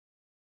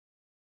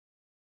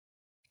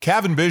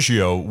Cavan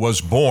Biggio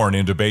was born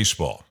into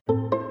baseball.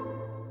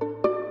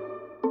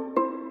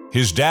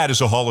 His dad is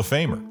a Hall of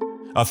Famer.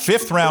 A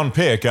fifth-round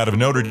pick out of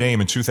Notre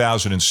Dame in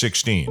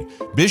 2016,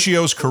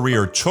 Biggio's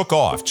career took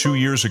off 2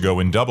 years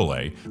ago in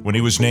Double-A when he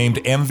was named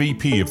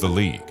MVP of the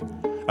league.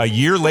 A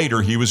year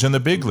later, he was in the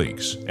big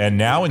leagues, and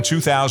now in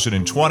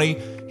 2020,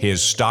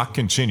 his stock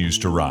continues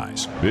to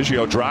rise.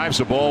 Biggio drives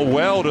the ball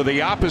well to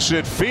the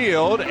opposite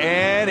field,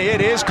 and it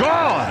is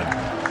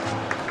gone.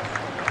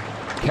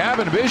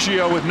 Cavan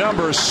Biggio with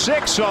number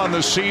 6 on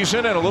the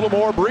season and a little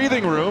more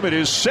breathing room. It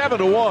is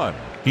 7-1.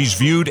 He's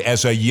viewed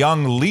as a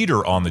young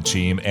leader on the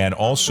team and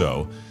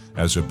also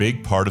as a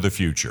big part of the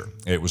future.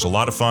 It was a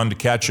lot of fun to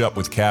catch up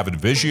with Cavan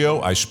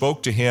Biggio. I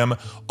spoke to him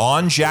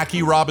on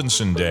Jackie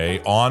Robinson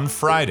Day on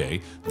Friday,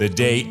 the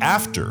day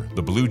after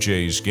the Blue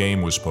Jays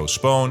game was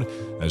postponed,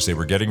 as they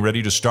were getting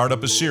ready to start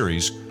up a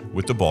series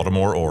with the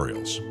Baltimore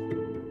Orioles.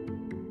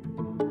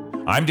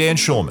 I'm Dan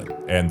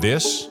Schulman, and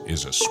this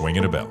is A Swing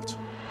and a Belt.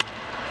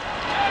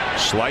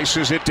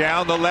 Slices it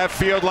down the left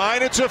field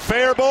line. It's a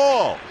fair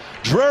ball.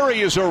 Drury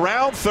is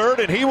around third,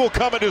 and he will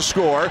come in to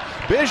score.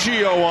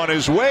 Biggio on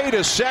his way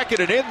to second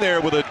and in there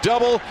with a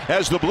double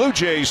as the Blue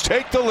Jays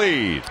take the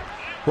lead.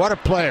 What a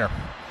player.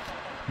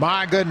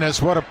 My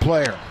goodness, what a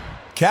player.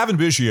 Cavan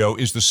Biggio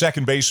is the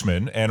second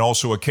baseman and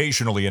also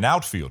occasionally an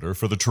outfielder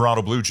for the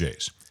Toronto Blue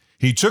Jays.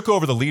 He took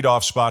over the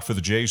leadoff spot for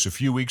the Jays a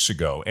few weeks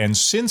ago, and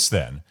since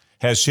then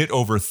has hit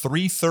over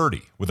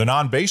 .330 with an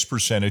on-base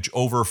percentage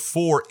over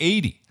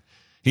 .480.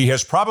 He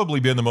has probably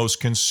been the most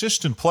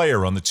consistent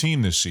player on the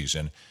team this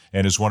season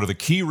and is one of the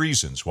key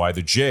reasons why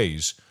the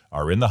Jays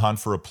are in the hunt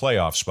for a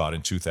playoff spot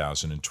in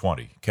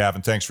 2020.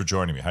 Cavan, thanks for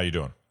joining me. How you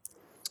doing?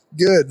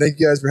 Good. Thank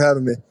you guys for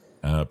having me.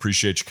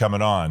 Appreciate you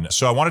coming on.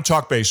 So I want to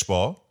talk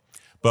baseball,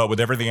 but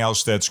with everything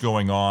else that's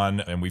going on,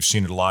 and we've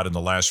seen it a lot in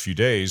the last few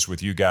days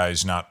with you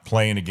guys not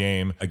playing a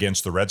game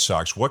against the Red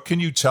Sox, what can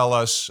you tell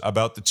us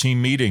about the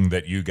team meeting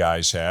that you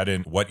guys had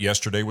and what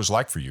yesterday was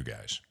like for you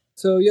guys?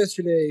 So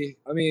yesterday,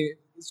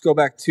 let's go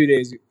back 2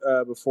 days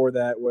before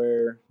that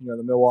where,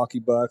 the Milwaukee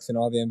Bucks and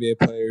all the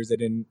NBA players, they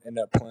didn't end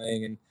up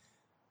playing. And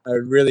I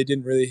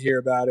didn't hear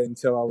about it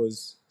until I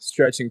was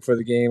stretching for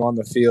the game on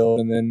the field.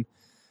 And then,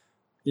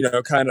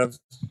 kind of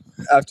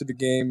after the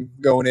game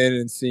going in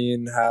and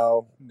seeing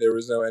how there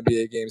was no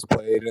NBA games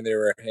played and there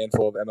were a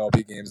handful of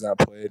MLB games not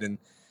played. And,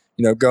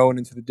 going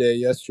into the day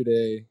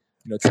yesterday,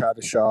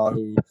 Travis Shaw,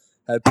 who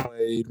had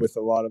played with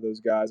a lot of those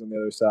guys on the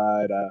other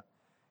side,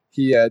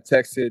 he had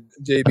texted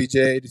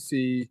JBJ to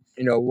see,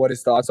 what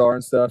his thoughts are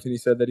and stuff. And he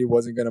said that he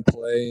wasn't going to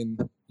play.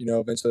 And,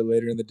 eventually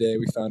later in the day,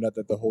 we found out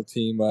that the whole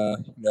team,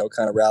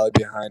 kind of rallied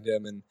behind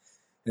him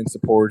and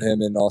supported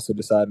him and also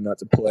decided not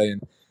to play.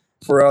 And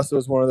for us, it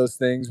was one of those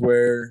things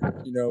where,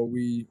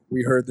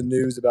 we heard the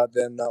news about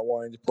them not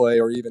wanting to play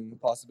or even the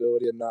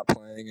possibility of not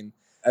playing. And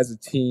as a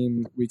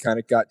team, we kind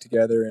of got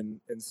together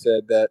and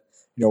said that,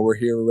 we're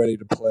here, we're ready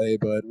to play,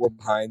 but we're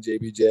behind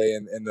JBJ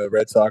and the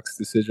Red Sox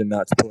decision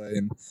not to play.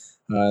 And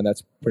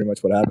that's pretty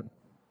much what happened.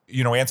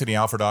 Anthony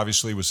Alford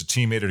obviously was a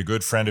teammate and a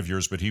good friend of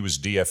yours, but he was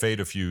DFA'd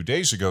a few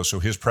days ago, so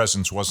his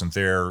presence wasn't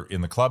there in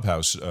the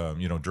clubhouse,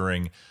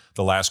 during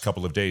the last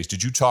couple of days.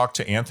 Did you talk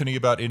to Anthony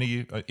about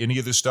any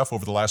of this stuff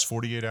over the last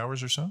 48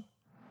 hours or so?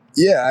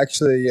 Yeah,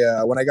 actually,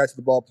 when I got to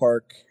the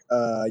ballpark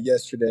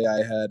yesterday, I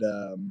had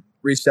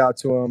reached out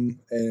to him,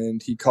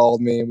 and he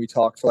called me, and we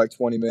talked for like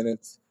 20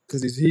 minutes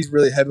because he's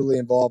really heavily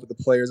involved with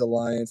the Players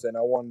Alliance, and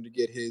I wanted to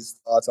get his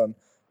thoughts on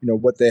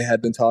what they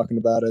had been talking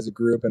about as a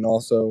group. And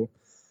also,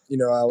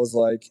 I was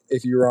like,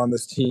 if you were on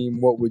this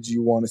team, what would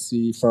you want to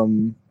see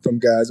from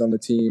guys on the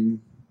team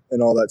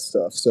and all that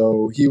stuff.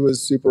 So he was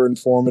super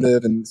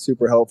informative and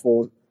super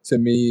helpful to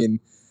me. And,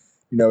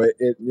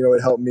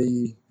 it helped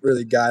me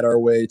really guide our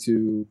way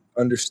to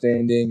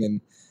understanding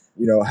and,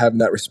 having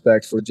that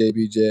respect for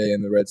JBJ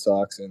and the Red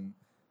Sox and,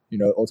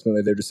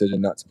 ultimately their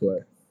decision not to play.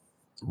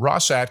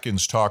 Ross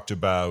Atkins talked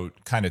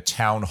about kind of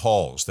town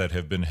halls that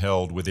have been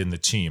held within the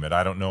team. And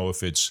I don't know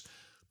if it's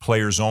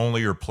players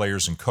only or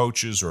players and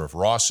coaches or if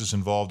Ross is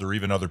involved or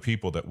even other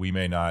people that we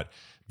may not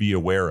be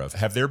aware of.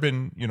 Have there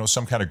been,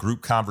 some kind of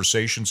group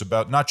conversations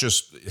about not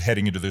just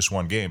heading into this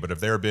one game, but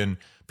have there been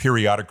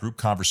periodic group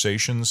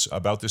conversations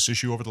about this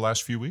issue over the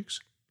last few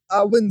weeks?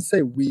 I wouldn't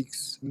say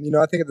weeks.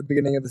 I think at the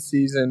beginning of the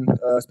season,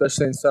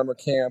 especially in summer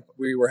camp,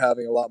 we were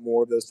having a lot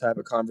more of those type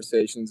of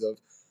conversations of,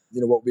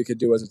 what we could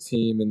do as a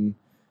team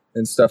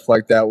and stuff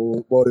like that,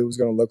 what it was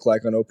going to look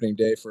like on opening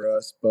day for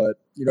us. But,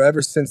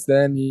 ever since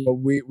then,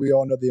 we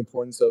all know the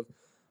importance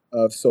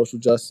of social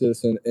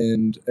justice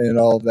and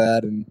all of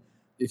that. And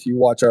if you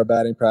watch our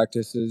batting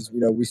practices,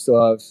 we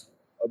still have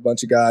a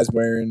bunch of guys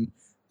wearing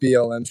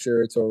BLM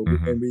shirts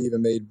and we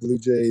even made Blue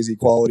Jays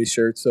equality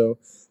shirts. So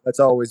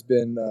that's always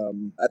been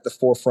at the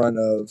forefront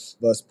of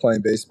us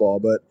playing baseball.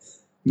 But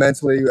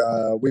mentally,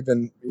 we've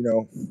been,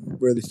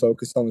 really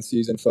focused on the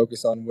season,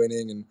 focused on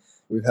winning, and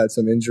we've had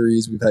some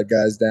injuries, we've had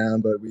guys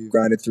down, but we've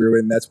grinded through it,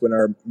 and that's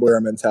where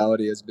our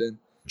mentality has been.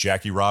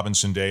 Jackie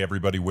Robinson Day,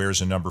 everybody wears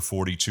a number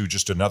 42.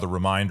 Just another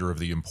reminder of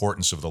the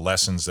importance of the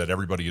lessons that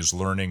everybody is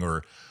learning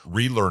or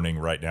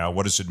relearning right now.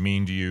 What does it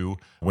mean to you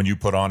when you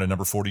put on a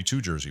number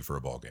 42 jersey for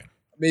a ball game?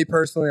 Me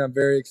personally, I'm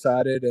very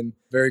excited and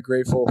very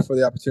grateful for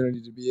the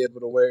opportunity to be able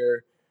to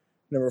wear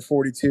number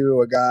 42,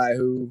 a guy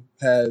who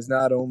has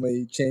not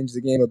only changed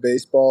the game of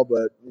baseball,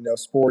 but,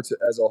 sports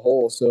as a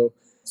whole. So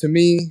to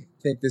me,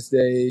 I think this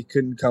day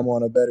couldn't come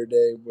on a better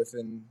day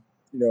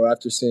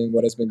after seeing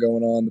what has been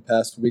going on the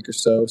past week or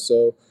so.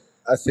 So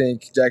I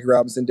think Jackie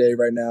Robinson Day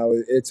right now,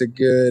 it's a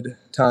good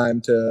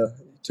time to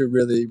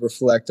really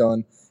reflect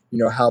on,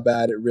 how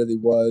bad it really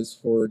was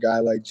for a guy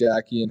like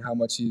Jackie and how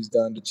much he's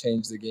done to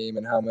change the game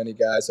and how many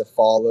guys have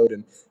followed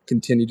and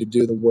continue to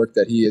do the work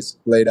that he has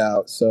laid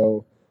out.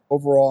 So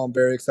overall, I'm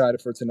very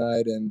excited for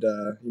tonight and,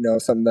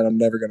 something that I'm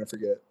never going to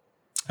forget.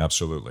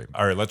 Absolutely.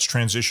 All right, let's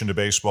transition to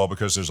baseball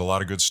because there's a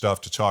lot of good stuff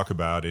to talk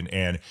about.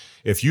 And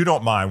if you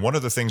don't mind, one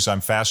of the things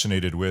I'm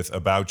fascinated with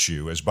about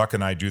you, as Buck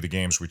and I do the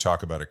games, we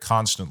talk about it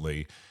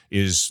constantly,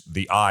 is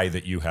the eye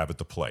that you have at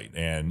the plate.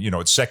 And,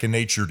 it's second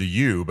nature to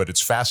you, but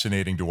it's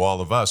fascinating to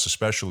all of us,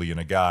 especially in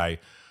a guy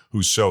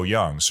who's so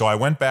young. So I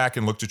went back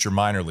and looked at your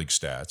minor league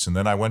stats, and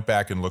then I went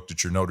back and looked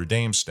at your Notre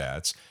Dame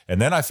stats,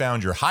 and then I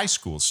found your high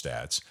school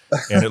stats,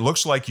 and it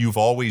looks like you've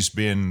always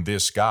been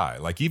this guy.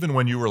 Like even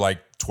when you were like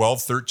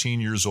 12, 13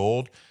 years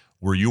old,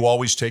 were you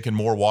always taking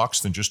more walks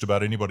than just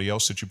about anybody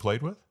else that you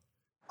played with?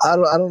 I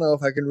don't know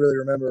if I can really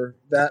remember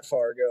that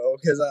far ago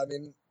because,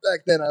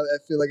 back then I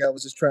feel like I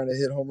was just trying to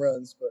hit home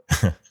runs,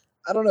 but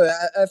I don't know.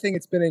 I think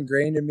it's been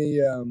ingrained in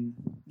me,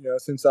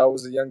 since I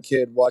was a young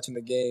kid watching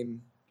the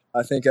game.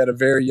 I think at a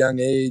very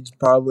young age,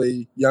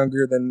 probably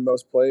younger than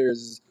most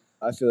players,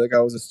 I feel like I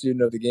was a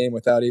student of the game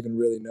without even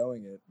really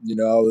knowing it.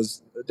 I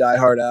was a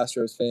diehard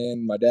Astros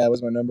fan. My dad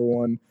was my number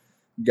one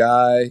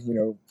guy,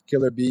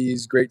 killer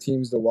bees, great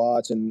teams to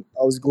watch. And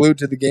I was glued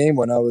to the game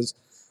when I was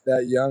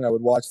that young. I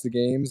would watch the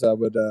games. I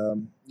would,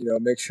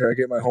 make sure I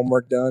get my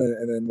homework done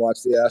and then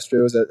watch the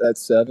Astros at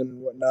 7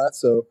 and whatnot.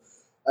 So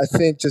I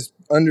think just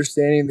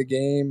understanding the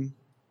game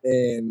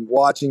and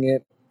watching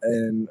it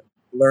and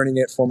learning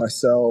it for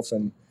myself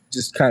and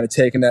just kind of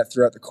taking that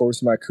throughout the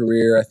course of my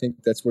career. I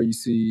think that's where you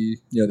see,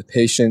 the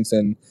patience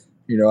and,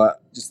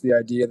 just the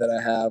idea that I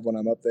have when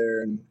I'm up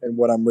there and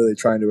what I'm really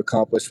trying to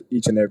accomplish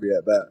each and every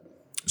at bat.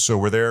 So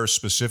were there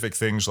specific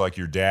things like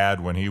your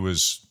dad when he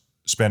was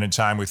spending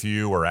time with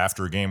you or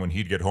after a game when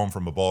he'd get home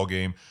from a ball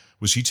game,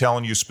 was he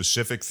telling you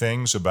specific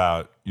things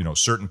about,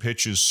 certain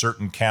pitches,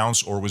 certain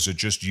counts, or was it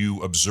just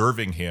you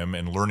observing him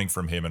and learning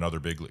from him and other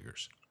big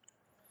leaguers?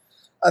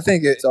 I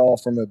think it's all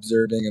from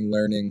observing and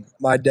learning.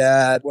 My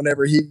dad,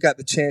 whenever he got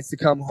the chance to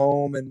come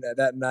home and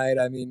that night,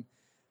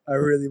 I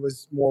really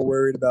was more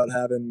worried about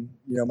having,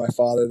 my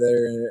father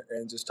there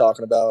and just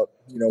talking about,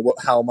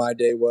 how my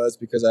day was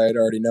because I had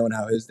already known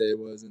how his day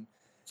was. And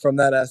from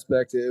that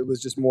aspect, it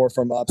was just more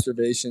from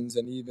observations.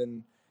 And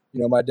even,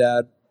 my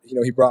dad,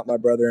 he brought my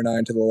brother and I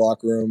into the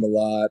locker room a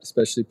lot,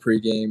 especially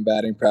pregame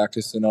batting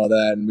practice and all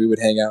that. And we would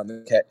hang out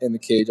in the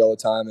cage all the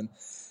time. And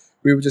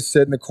we would just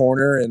sit in the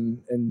corner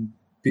and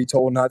be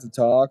told not to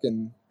talk,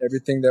 and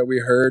everything that we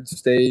heard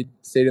stayed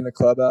in the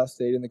clubhouse,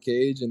 stayed in the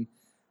cage. And,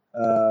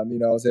 I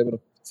was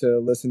able to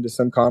listen to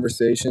some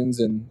conversations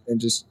and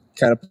just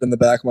kind of put in the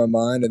back of my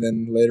mind. And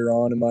then later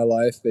on in my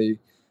life, they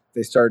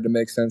started to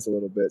make sense a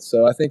little bit.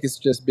 So I think it's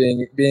just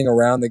being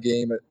around the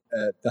game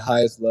at the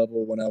highest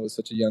level when I was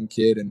such a young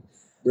kid and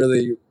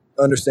really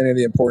understanding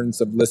the importance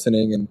of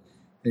listening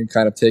and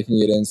kind of taking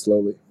it in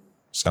slowly.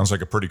 Sounds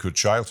like a pretty good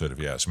childhood, if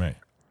you ask me.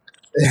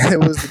 It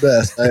was the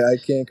best. I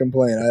can't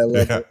complain. I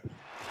love it.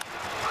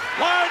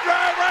 Line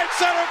drive, right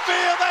center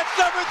field. That's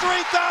number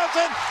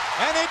 3,000.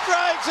 And he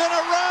drives in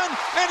a run,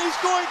 and he's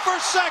going for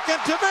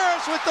second.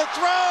 Tavares with the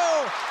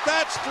throw.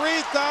 That's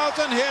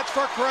 3,000 hits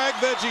for Cavan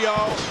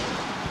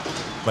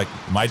Biggio. Like,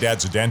 my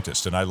dad's a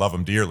dentist, and I love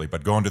him dearly,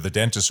 but going to the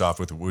dentist's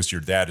office with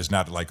your dad is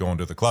not like going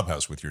to the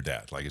clubhouse with your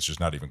dad. Like, it's just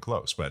not even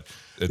close. But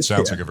it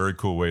sounds like a very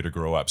cool way to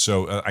grow up.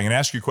 So I'm going to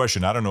ask you a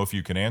question. I don't know if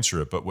you can answer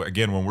it, but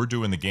again, when we're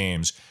doing the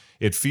games,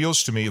 it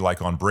feels to me like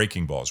on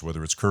breaking balls,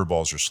 whether it's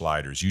curveballs or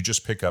sliders, you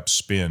just pick up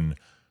spin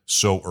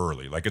so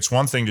early. Like, it's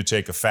one thing to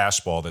take a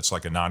fastball that's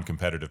like a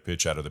non-competitive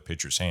pitch out of the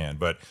pitcher's hand,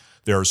 but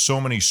there are so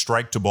many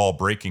strike-to-ball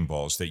breaking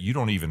balls that you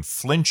don't even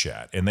flinch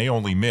at, and they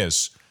only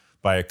miss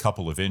by a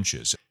couple of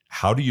inches.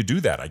 How do you do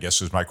that, I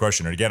guess, is my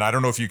question. And again, I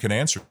don't know if you can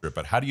answer it,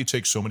 but how do you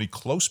take so many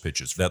close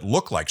pitches that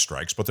look like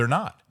strikes, but they're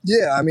not?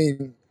 Yeah,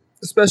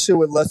 especially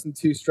with less than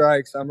 2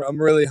 strikes,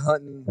 I'm really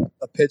hunting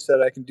a pitch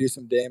that I can do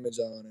some damage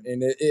on.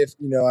 And if,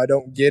 I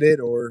don't get it,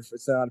 or if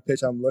it's not a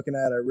pitch I'm looking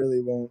at, I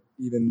really won't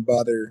even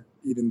bother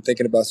even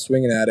thinking about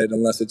swinging at it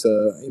unless it's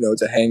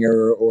a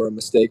hanger or a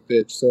mistake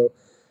pitch. So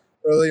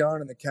early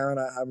on in the count,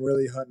 I'm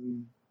really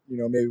hunting,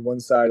 maybe one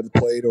side of the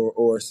plate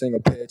or a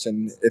single pitch.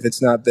 And if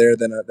it's not there,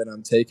 then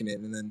I'm taking it.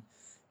 And then,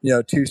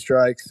 2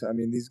 strikes,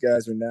 these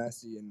guys are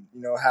nasty. And,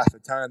 half the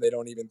time they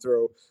don't even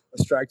throw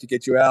a strike to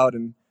get you out.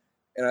 And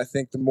I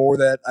think the more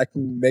that I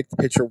can make the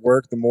pitcher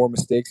work, the more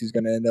mistakes he's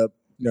going to end up,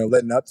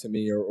 letting up to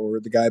me or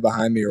the guy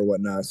behind me or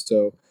whatnot.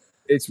 So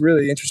it's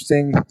really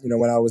interesting.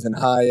 When I was in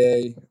high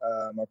A,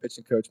 our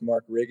pitching coach,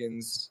 Mark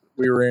Riggins,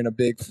 we were in a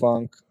big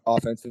funk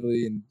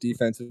offensively and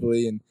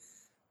defensively. And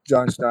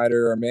John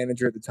Schneider, our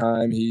manager at the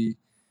time, he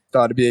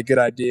thought it'd be a good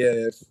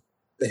idea if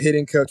the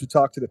hitting coach would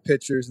talk to the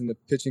pitchers and the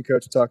pitching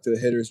coach would talk to the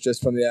hitters,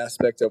 just from the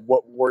aspect of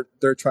what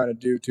they're trying to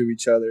do to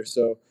each other.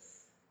 So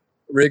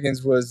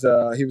Riggins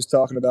he was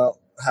talking about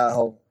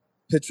how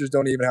pitchers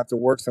don't even have to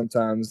work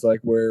sometimes, like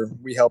where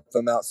we help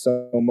them out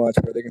so much,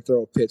 where they can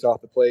throw a pitch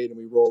off the plate and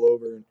we roll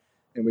over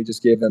and we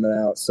just gave them an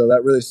out. So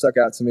that really stuck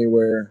out to me,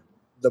 where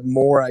the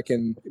more I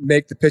can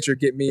make the pitcher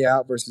get me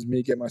out versus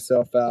me get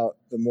myself out,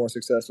 the more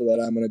successful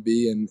that I'm going to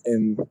be.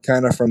 And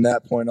kind of from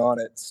that point on,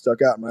 it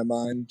stuck out in my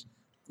mind,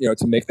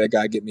 to make that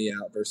guy get me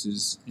out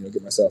versus,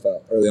 get myself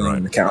out early on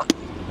in the count.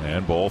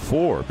 And ball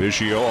 4,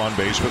 Biggio on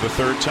base for the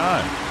third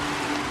time.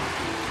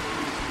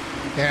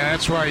 Yeah,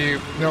 that's why you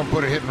don't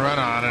put a hit and run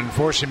on and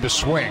force him to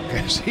swing,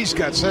 because he's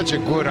got such a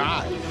good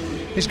eye.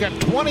 He's got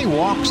 20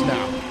 walks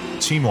now.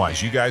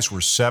 Team-wise, you guys were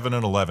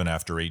 7-11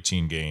 after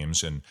 18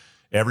 games, and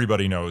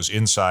everybody knows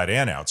inside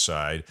and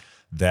outside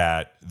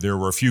that there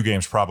were a few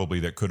games probably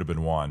that could have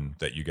been won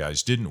that you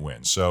guys didn't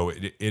win. So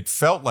it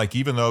felt like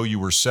even though you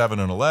were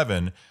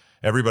 7-11,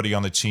 everybody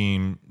on the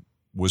team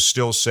was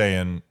still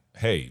saying,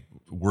 hey,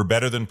 we're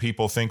better than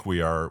people think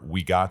we are.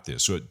 We got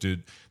this. So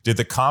did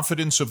the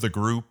confidence of the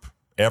group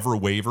ever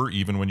waver,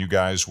 even when you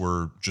guys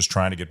were just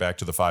trying to get back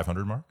to the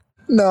 500 mark?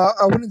 No,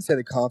 I wouldn't say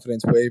the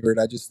confidence wavered.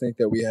 I just think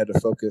that we had to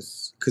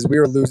focus because we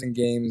were losing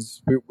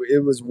games.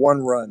 It was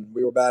one run.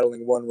 We were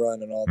battling one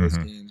run in all those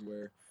games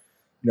where,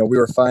 we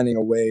were finding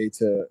a way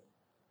to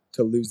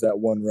lose that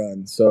one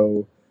run.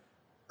 So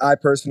I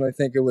personally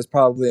think it was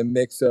probably a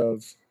mix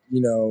of,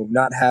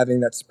 not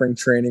having that spring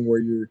training where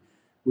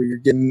you're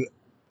getting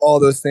all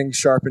those things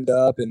sharpened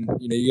up, and,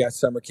 you got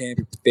summer camp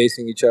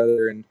facing each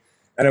other. And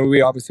I know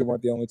we obviously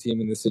weren't the only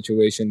team in this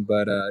situation,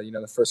 but,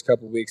 the first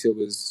couple of weeks, it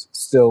was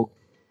still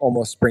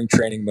almost spring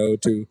training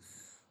mode to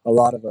a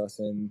lot of us.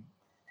 And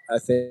I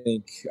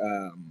think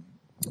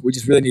we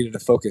just really needed to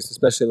focus,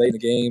 especially late in the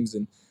games,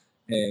 and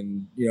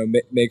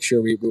make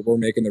sure we're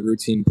making the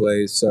routine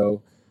plays.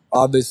 So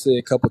obviously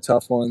a couple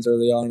tough ones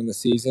early on in the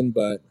season,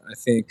 but I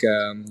think,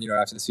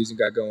 after the season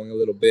got going a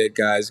little bit,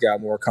 guys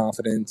got more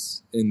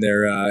confidence in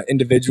their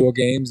individual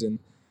games, and,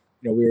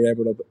 we were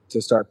able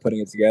to start putting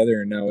it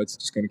together, and now it's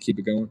just going to keep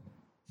it going.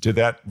 Did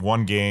that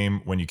one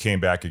game when you came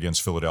back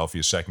against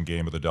Philadelphia, second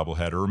game of the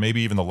doubleheader, or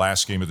maybe even the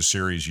last game of the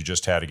series you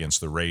just had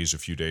against the Rays a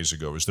few days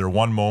ago, is there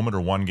one moment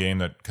or one game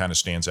that kind of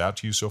stands out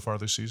to you so far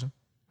this season?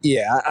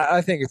 Yeah,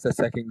 I think it's the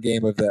second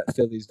game of that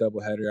Phillies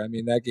doubleheader. I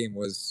mean, that game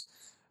was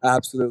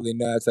absolutely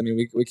nuts. I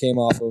mean, we came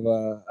off of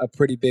a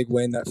pretty big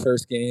win that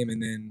first game,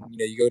 and then,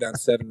 you go down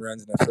 7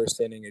 runs in the first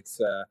inning. It's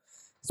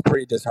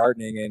pretty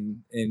disheartening,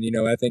 and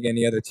I think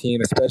any other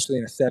team, especially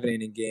in a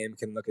 7-inning game,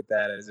 can look at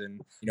that as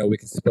we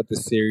can split the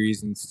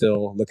series and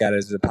still look at it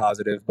as a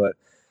positive. But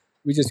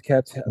we just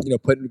kept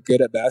putting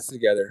good at bats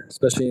together,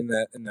 especially in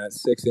that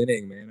 6th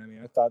inning, man. I mean,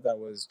 I thought that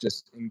was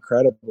just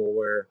incredible.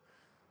 Where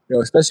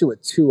especially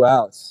with 2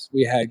 outs,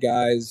 we had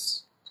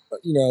guys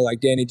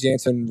like Danny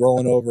Jansen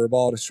rolling over a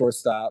ball to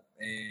shortstop,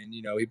 and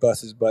he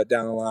busts his butt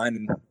down the line,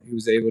 and he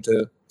was able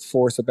to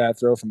force a bad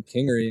throw from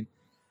Kingery.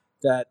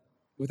 That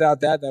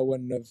without that, we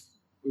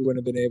wouldn't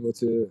have been able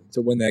to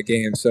win that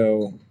game.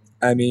 So,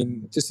 I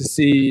mean, just to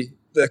see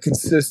the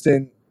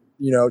consistent,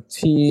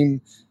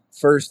 team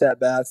first at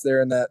bats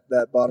there in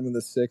that bottom of the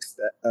 6th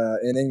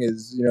inning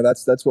is,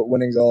 that's what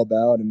winning's all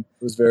about, and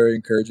it was very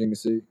encouraging to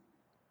see.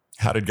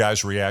 How did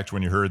guys react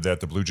when you heard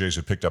that the Blue Jays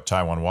had picked up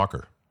Taijuan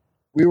Walker?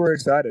 We were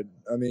excited.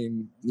 I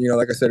mean,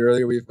 like I said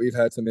earlier, we've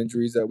had some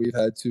injuries that we've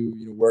had to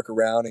work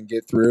around and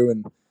get through,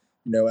 and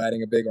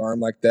adding a big arm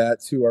like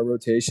that to our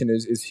rotation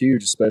is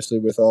huge, especially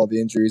with all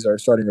the injuries our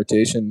starting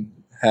rotation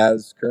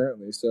has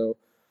currently. So,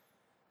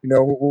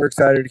 we're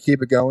excited to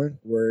keep it going.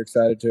 We're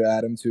excited to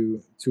add him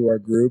to our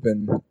group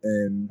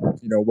and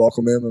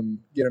welcome him and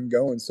get him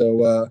going.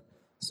 So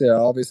yeah,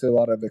 obviously a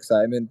lot of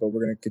excitement, but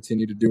we're going to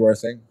continue to do our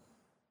thing.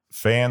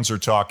 Fans are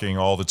talking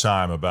all the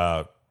time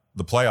about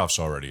the playoffs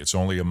already. It's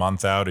only a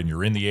month out, and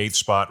you're in the 8th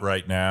spot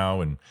right now,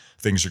 and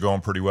things are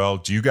going pretty well.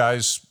 Do you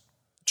guys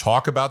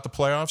talk about the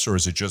playoffs, or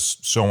is it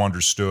just so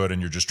understood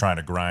and you're just trying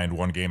to grind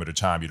one game at a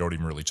time? You don't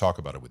even really talk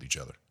about it with each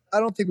other. I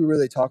don't think we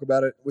really talk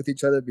about it with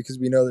each other because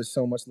we know there's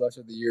so much left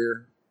of the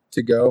year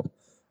to go.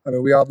 I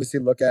mean, we obviously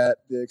look at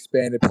the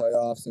expanded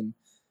playoffs and,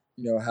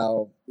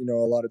 how, a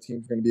lot of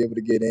teams are going to be able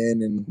to get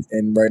in,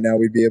 and right now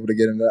we'd be able to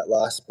get into that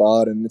last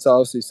spot. And it's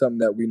obviously something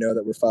that we know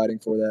that we're fighting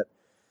for, that,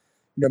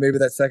 maybe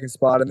that second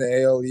spot in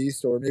the AL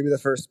East or maybe the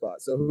first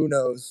spot. So who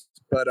knows?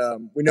 But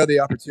we know the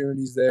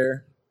opportunity's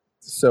there.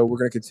 So we're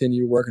going to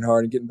continue working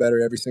hard and getting better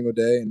every single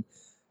day, and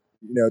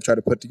try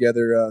to put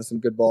together some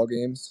good ball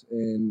games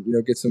and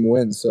get some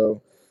wins.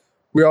 So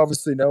we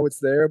obviously know it's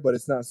there, but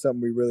it's not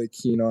something we really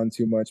keen on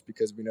too much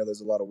because we know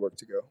there's a lot of work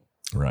to go.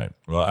 Right.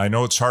 Well, I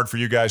know it's hard for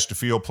you guys to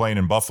feel playing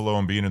in Buffalo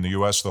and being in the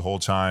U.S. the whole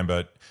time,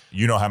 but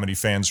you know how many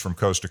fans from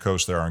coast to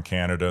coast there are in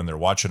Canada, and they're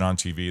watching on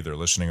TV, they're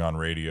listening on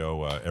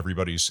radio.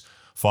 Everybody's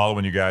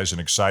following you guys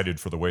and excited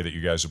for the way that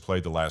you guys have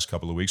played the last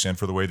couple of weeks and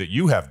for the way that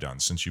you have done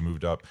since you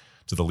moved up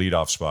to the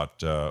leadoff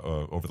spot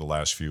over the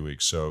last few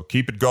weeks. So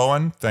keep it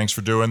going. Thanks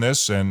for doing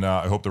this, and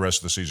I hope the rest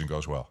of the season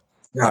goes well.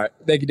 All right.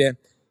 Thank you, Dan.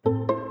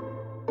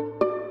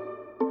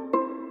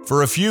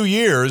 For a few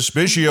years,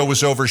 Biggio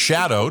was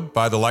overshadowed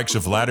by the likes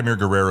of Vladimir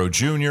Guerrero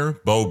Jr.,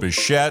 Bo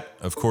Bichette,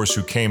 of course,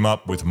 who came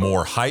up with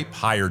more hype,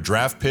 higher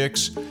draft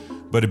picks.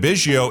 But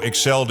Biggio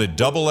excelled at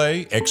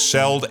Double-A,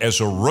 excelled as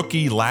a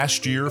rookie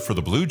last year for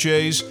the Blue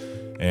Jays,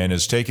 and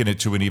has taken it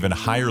to an even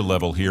higher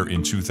level here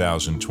in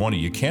 2020.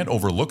 You can't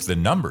overlook the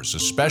numbers,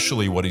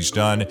 especially what he's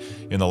done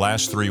in the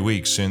last 3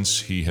 weeks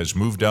since he has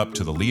moved up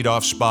to the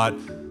leadoff spot.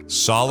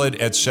 Solid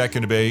at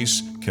second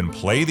base, can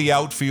play the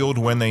outfield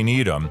when they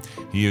need him.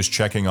 He is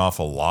checking off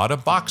a lot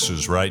of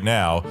boxes right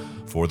now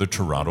for the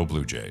Toronto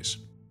Blue Jays.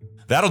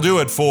 That'll do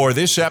it for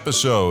this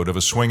episode of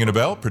A Swing and a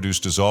Belt,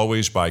 produced as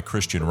always by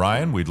Christian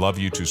Ryan. We'd love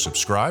you to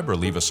subscribe or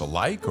leave us a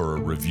like or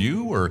a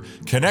review or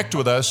connect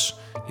with us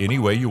any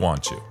way you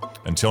want to.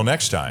 Until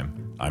next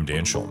time, I'm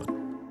Dan Schulman.